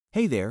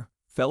Hey there,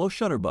 fellow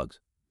Shutterbugs.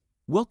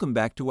 Welcome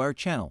back to our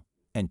channel,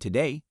 and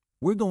today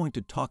we're going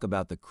to talk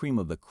about the cream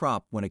of the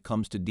crop when it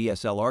comes to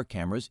DSLR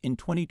cameras in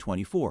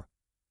 2024.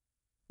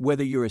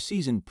 Whether you're a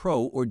seasoned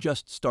pro or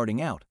just starting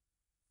out,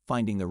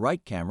 finding the right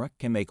camera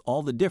can make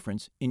all the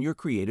difference in your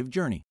creative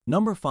journey.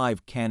 Number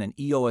 5. Canon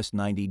EOS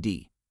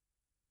 90D.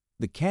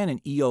 The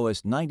Canon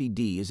EOS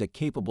 90D is a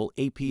capable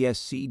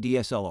APS-C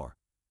DSLR.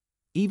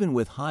 Even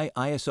with high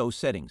ISO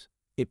settings,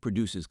 it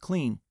produces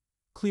clean,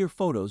 clear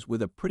photos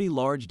with a pretty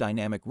large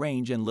dynamic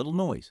range and little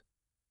noise.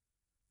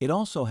 It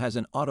also has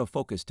an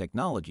autofocus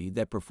technology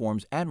that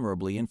performs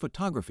admirably in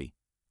photography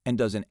and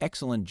does an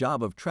excellent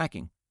job of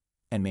tracking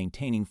and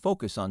maintaining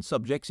focus on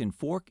subjects in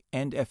 4K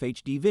and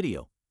FHD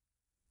video.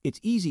 It's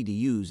easy to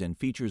use and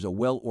features a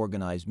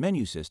well-organized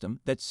menu system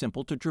that's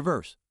simple to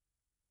traverse.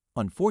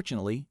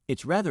 Unfortunately,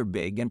 it's rather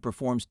big and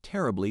performs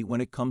terribly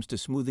when it comes to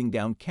smoothing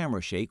down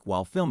camera shake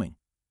while filming.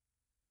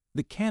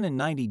 The Canon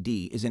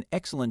 90D is an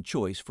excellent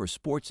choice for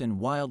sports and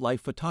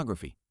wildlife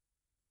photography.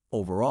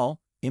 Overall,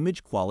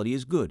 image quality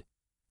is good,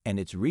 and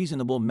its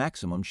reasonable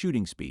maximum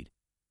shooting speed,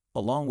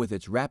 along with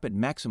its rapid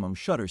maximum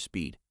shutter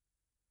speed,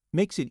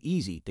 makes it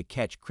easy to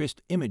catch crisp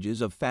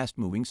images of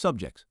fast-moving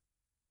subjects.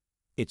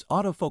 Its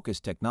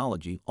autofocus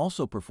technology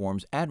also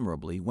performs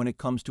admirably when it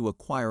comes to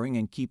acquiring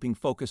and keeping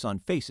focus on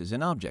faces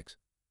and objects.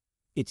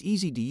 It's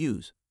easy to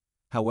use,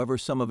 however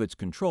some of its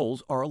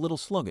controls are a little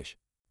sluggish.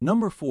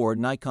 Number 4.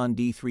 Nikon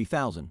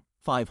D3000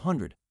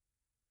 500.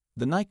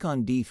 The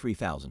Nikon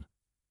D3000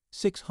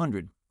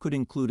 600 could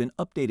include an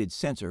updated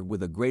sensor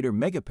with a greater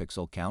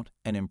megapixel count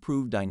and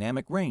improved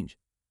dynamic range,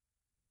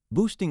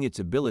 boosting its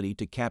ability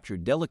to capture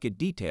delicate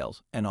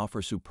details and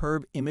offer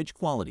superb image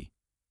quality.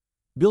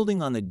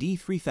 Building on the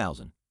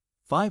D3000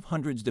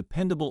 500's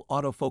dependable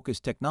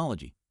autofocus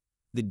technology,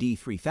 the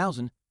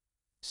D3000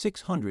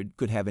 600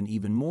 could have an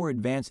even more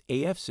advanced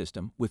AF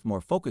system with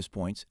more focus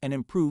points and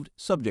improved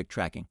subject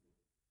tracking,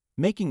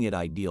 making it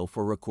ideal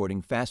for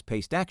recording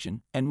fast-paced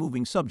action and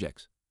moving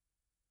subjects.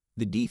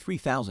 The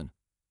D3000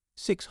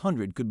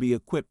 600 could be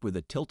equipped with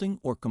a tilting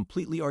or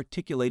completely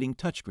articulating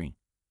touchscreen,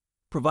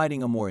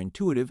 providing a more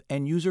intuitive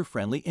and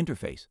user-friendly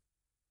interface.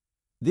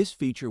 This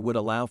feature would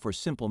allow for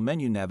simple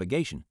menu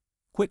navigation,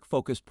 quick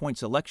focus point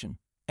selection,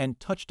 and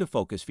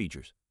touch-to-focus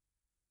features.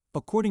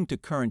 According to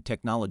current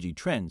technology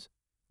trends,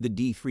 the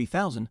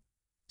D3000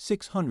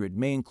 600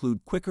 may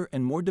include quicker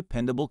and more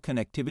dependable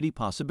connectivity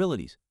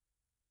possibilities.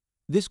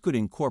 This could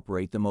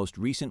incorporate the most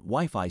recent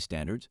Wi-Fi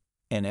standards,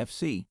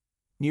 NFC,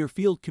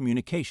 near-field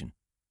communication,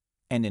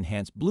 and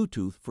enhance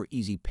Bluetooth for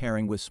easy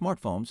pairing with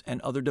smartphones and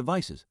other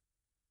devices.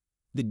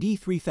 The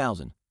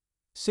D3000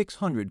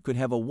 600 could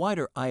have a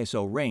wider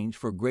ISO range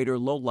for greater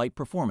low-light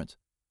performance,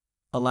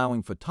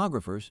 allowing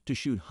photographers to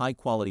shoot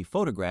high-quality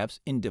photographs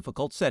in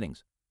difficult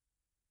settings.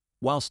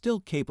 While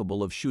still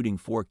capable of shooting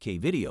 4K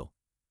video,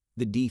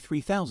 the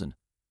D3000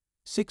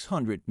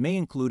 600 may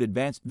include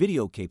advanced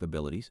video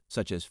capabilities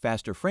such as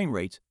faster frame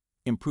rates,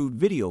 improved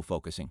video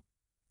focusing,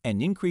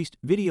 and increased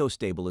video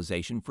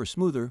stabilization for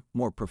smoother,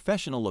 more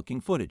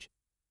professional-looking footage.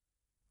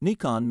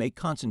 Nikon may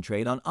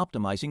concentrate on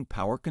optimizing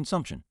power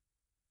consumption,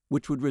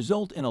 which would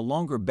result in a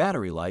longer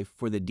battery life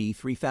for the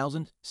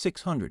D3000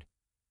 600.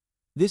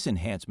 This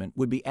enhancement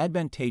would be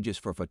advantageous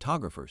for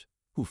photographers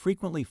who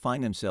frequently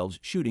find themselves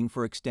shooting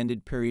for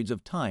extended periods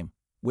of time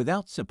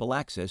without simple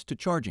access to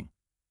charging.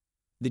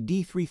 The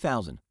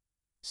D3000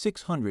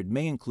 600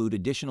 may include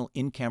additional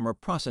in-camera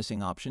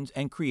processing options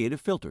and creative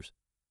filters,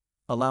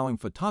 allowing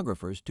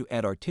photographers to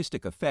add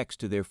artistic effects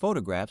to their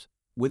photographs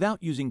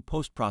without using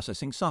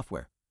post-processing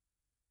software.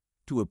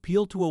 To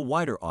appeal to a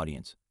wider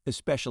audience,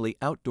 especially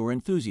outdoor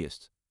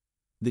enthusiasts,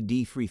 the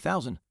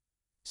D3000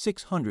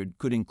 600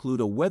 could include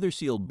a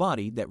weather-sealed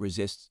body that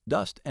resists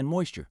dust and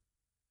moisture.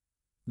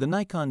 The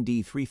Nikon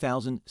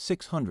D3000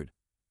 600,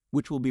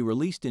 which will be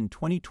released in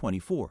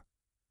 2024,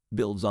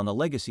 builds on the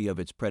legacy of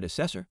its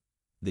predecessor,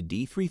 the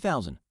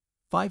D3000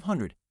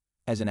 500,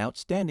 as an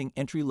outstanding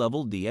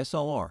entry-level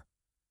DSLR.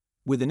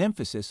 With an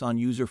emphasis on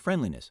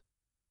user-friendliness,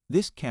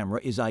 this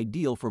camera is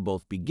ideal for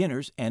both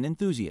beginners and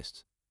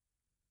enthusiasts.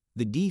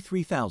 The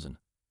D3000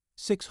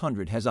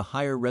 600 has a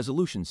higher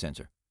resolution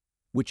sensor,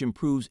 which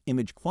improves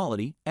image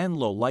quality and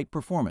low-light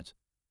performance.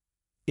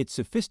 Its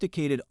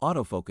sophisticated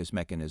autofocus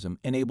mechanism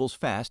enables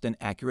fast and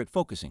accurate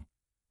focusing,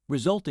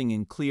 resulting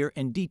in clear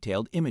and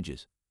detailed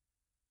images.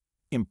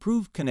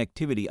 Improved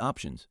connectivity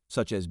options,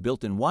 such as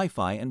built-in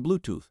Wi-Fi and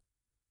Bluetooth,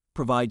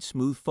 provide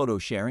smooth photo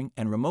sharing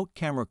and remote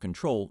camera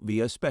control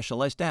via a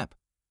specialized app.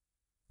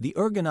 The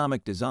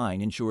ergonomic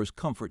design ensures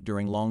comfort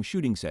during long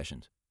shooting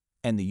sessions,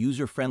 and the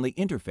user-friendly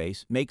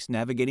interface makes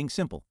navigating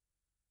simple.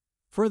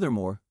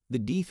 Furthermore, the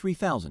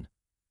D3000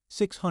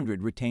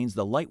 600 retains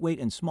the lightweight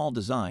and small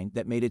design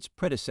that made its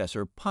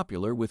predecessor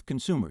popular with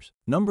consumers.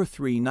 Number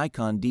 3.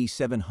 Nikon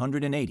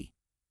D780.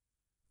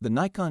 The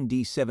Nikon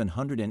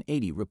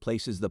D780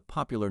 replaces the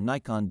popular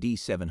Nikon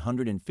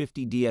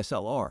D750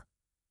 DSLR,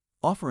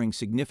 offering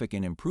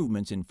significant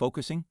improvements in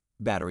focusing,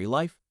 battery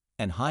life,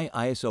 and high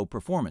ISO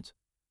performance,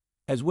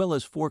 as well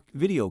as 4K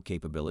video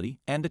capability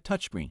and a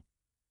touchscreen.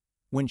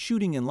 When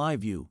shooting in live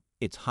view,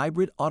 its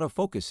hybrid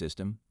autofocus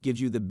system gives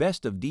you the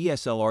best of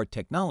DSLR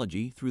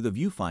technology through the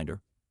viewfinder,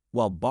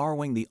 while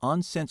borrowing the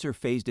on-sensor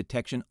phase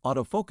detection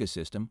autofocus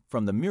system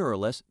from the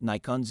mirrorless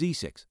Nikon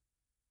Z6.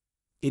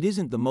 It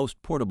isn't the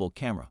most portable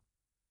camera,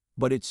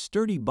 but its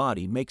sturdy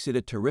body makes it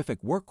a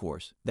terrific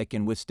workhorse that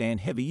can withstand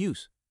heavy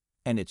use,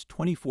 and its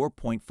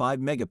 24.5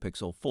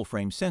 megapixel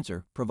full-frame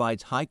sensor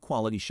provides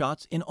high-quality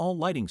shots in all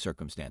lighting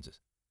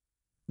circumstances.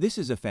 This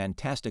is a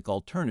fantastic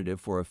alternative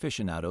for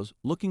aficionados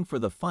looking for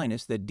the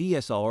finest that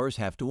DSLRs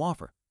have to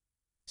offer,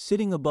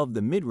 sitting above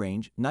the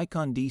mid-range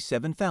Nikon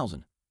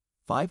D7000,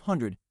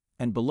 500,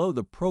 and below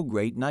the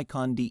pro-grade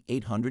Nikon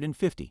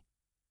D850.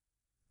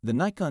 The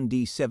Nikon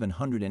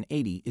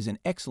D780 is an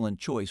excellent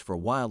choice for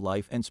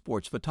wildlife and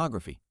sports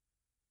photography.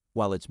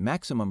 While its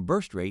maximum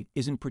burst rate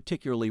isn't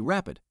particularly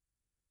rapid,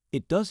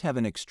 it does have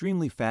an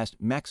extremely fast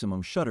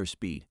maximum shutter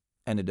speed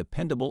and a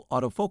dependable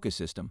autofocus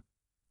system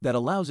that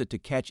allows it to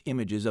catch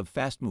images of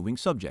fast-moving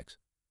subjects.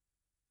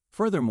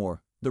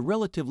 Furthermore, the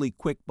relatively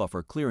quick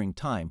buffer clearing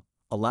time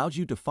allows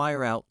you to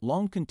fire out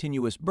long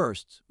continuous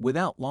bursts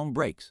without long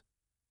breaks.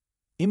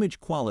 Image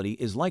quality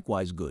is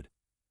likewise good,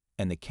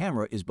 and the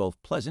camera is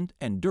both pleasant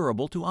and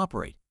durable to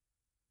operate.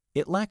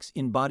 It lacks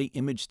in-body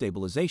image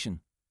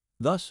stabilization,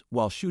 thus,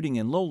 while shooting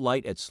in low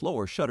light at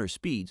slower shutter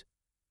speeds,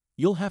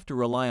 you'll have to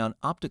rely on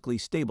optically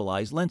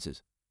stabilized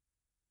lenses.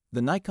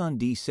 The Nikon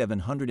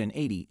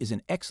D780 is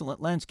an excellent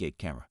landscape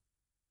camera.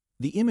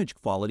 The image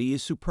quality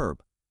is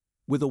superb,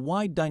 with a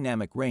wide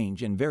dynamic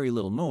range and very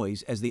little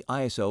noise as the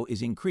ISO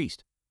is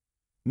increased,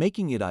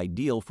 making it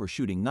ideal for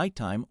shooting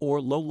nighttime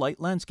or low-light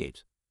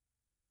landscapes.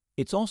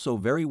 It's also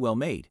very well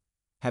made,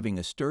 having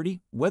a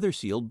sturdy,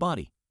 weather-sealed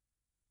body.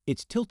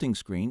 Its tilting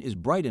screen is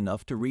bright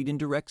enough to read in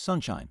direct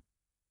sunshine.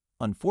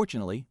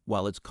 Unfortunately,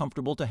 while it's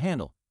comfortable to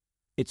handle,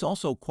 it's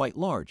also quite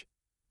large,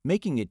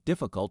 making it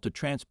difficult to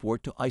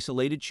transport to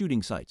isolated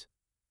shooting sites.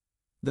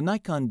 The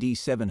Nikon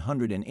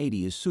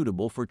D780 is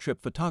suitable for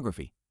trip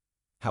photography.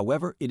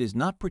 However, it is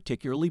not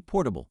particularly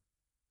portable.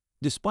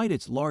 Despite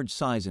its large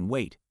size and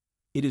weight,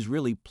 it is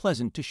really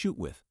pleasant to shoot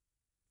with.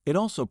 It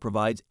also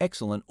provides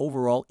excellent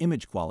overall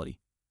image quality,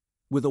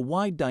 with a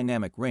wide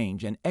dynamic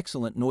range and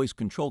excellent noise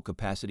control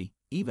capacity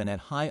even at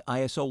high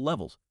ISO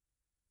levels,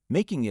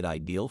 making it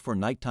ideal for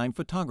nighttime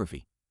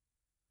photography.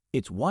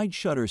 Its wide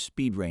shutter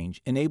speed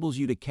range enables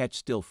you to catch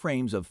still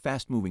frames of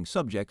fast-moving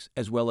subjects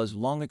as well as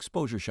long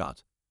exposure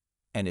shots,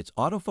 and its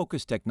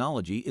autofocus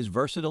technology is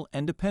versatile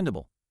and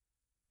dependable.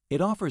 It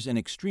offers an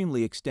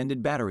extremely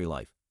extended battery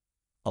life,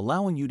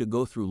 allowing you to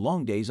go through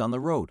long days on the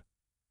road.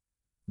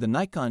 The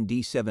Nikon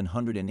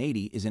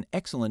D780 is an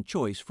excellent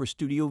choice for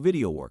studio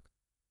video work.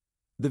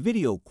 The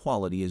video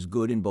quality is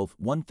good in both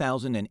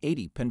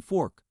 1080p and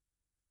 4K,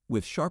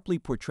 with sharply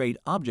portrayed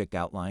object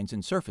outlines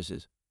and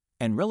surfaces,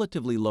 and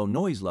relatively low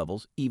noise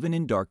levels even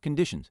in dark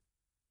conditions.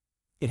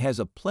 It has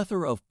a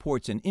plethora of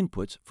ports and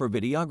inputs for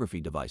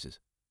videography devices,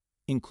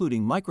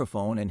 including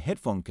microphone and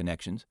headphone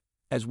connections,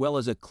 as well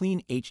as a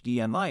clean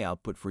HDMI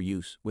output for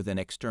use with an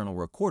external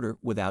recorder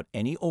without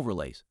any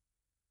overlays.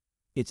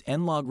 Its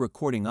N-Log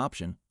recording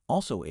option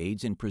also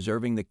aids in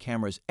preserving the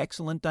camera's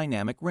excellent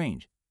dynamic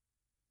range.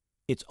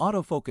 Its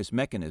autofocus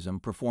mechanism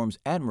performs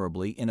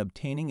admirably in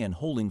obtaining and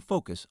holding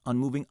focus on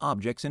moving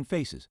objects and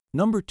faces.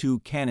 Number 2.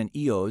 Canon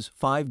EOS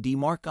 5D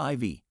Mark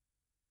IV.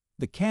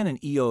 The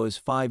Canon EOS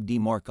 5D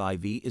Mark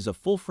IV is a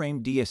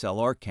full-frame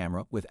DSLR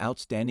camera with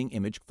outstanding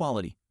image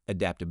quality,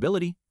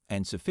 adaptability,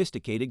 and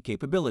sophisticated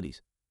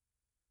capabilities.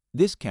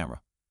 This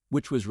camera,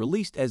 which was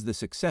released as the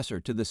successor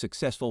to the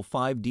successful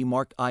 5D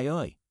Mark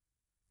II,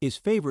 is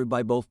favored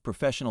by both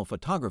professional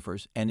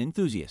photographers and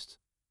enthusiasts.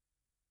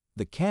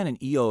 The Canon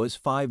EOS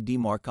 5D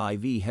Mark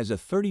IV has a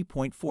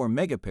 30.4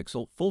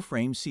 megapixel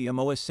full-frame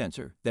CMOS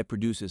sensor that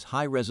produces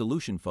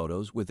high-resolution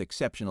photos with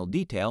exceptional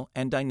detail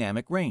and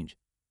dynamic range.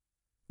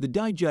 The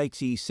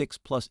DJI 6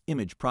 Plus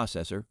image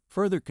processor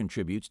further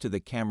contributes to the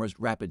camera's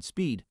rapid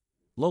speed,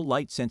 low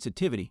light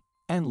sensitivity,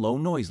 and low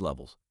noise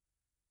levels.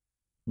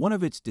 One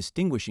of its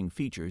distinguishing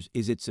features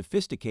is its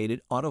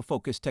sophisticated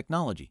autofocus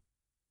technology,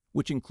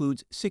 which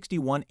includes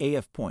 61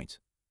 AF points,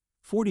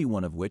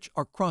 41 of which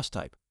are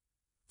cross-type,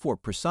 for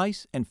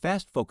precise and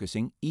fast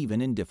focusing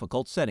even in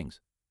difficult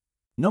settings.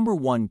 Number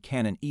 1.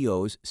 Canon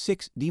EOS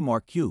 6D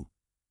Mark Q.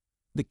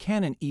 The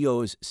Canon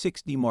EOS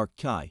 6D Mark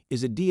Q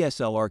is a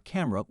DSLR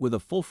camera with a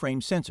full-frame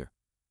sensor.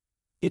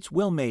 It's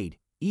well-made,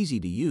 easy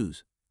to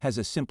use, has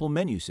a simple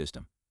menu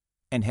system,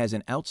 and has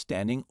an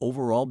outstanding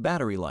overall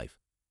battery life.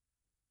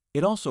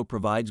 It also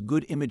provides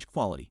good image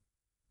quality,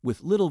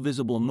 with little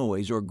visible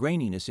noise or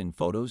graininess in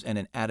photos and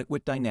an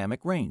adequate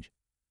dynamic range.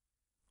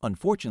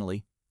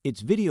 Unfortunately,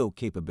 its video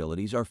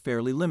capabilities are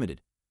fairly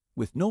limited,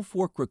 with no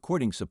 4K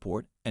recording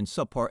support and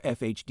subpar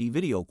FHD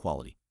video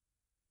quality.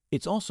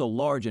 It's also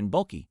large and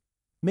bulky,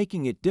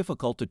 making it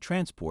difficult to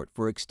transport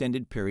for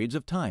extended periods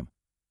of time.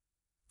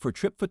 For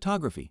trip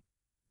photography,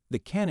 the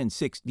Canon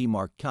 6D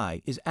Mark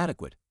II is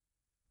adequate.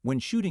 When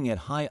shooting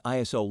at high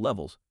ISO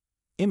levels,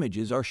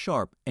 images are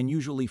sharp and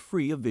usually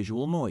free of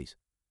visual noise.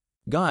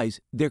 Guys,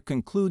 there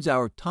concludes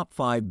our top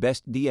 5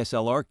 best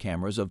DSLR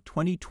cameras of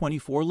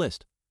 2024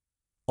 list.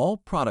 All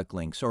product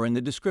links are in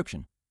the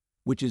description,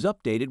 which is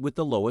updated with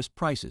the lowest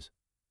prices.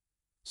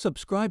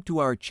 Subscribe to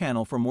our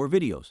channel for more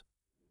videos.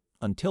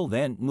 Until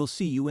then, we'll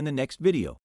see you in the next video.